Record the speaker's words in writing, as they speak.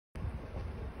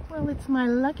Well, it's my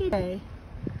lucky day.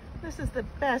 This is the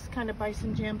best kind of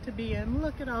bison jam to be in.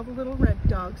 Look at all the little red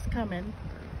dogs coming.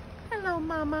 Hello,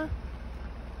 Mama.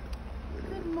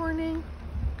 Good morning.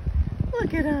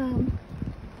 Look at them.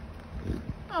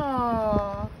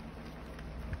 Aww.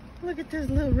 Look at those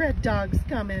little red dogs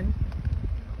coming.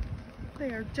 They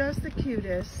are just the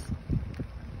cutest.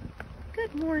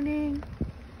 Good morning.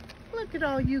 Look at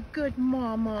all you good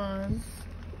mamas.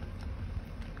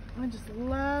 I just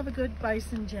love a good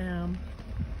bison jam.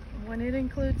 When it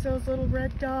includes those little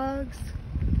red dogs,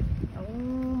 oh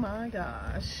my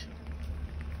gosh.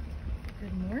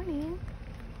 Good morning.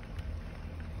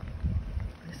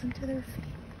 Listen to their feet.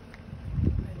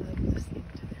 I love listening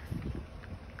to their feet.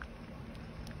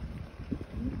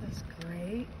 That's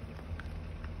great.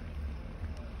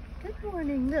 Good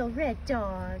morning, little red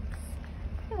dogs.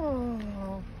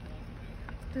 Oh,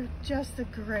 they're just the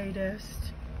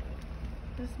greatest.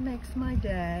 This makes my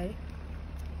day.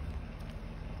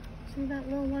 See that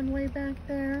little one way back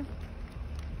there?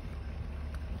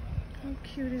 How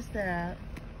cute is that?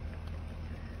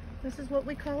 This is what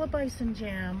we call a bison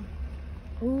jam.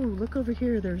 Oh, look over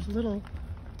here. There's little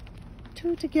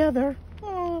two together.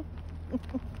 Oh,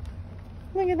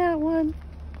 look at that one.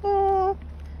 Oh,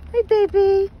 hey,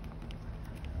 baby.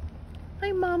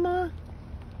 Hi, Mama.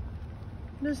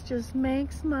 This just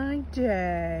makes my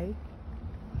day.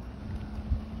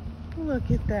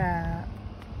 Look at that.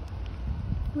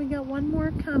 We got one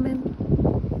more coming.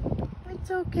 It's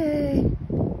okay.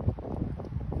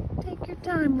 Take your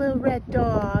time, little red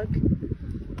dog.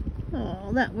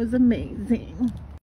 Oh, that was amazing.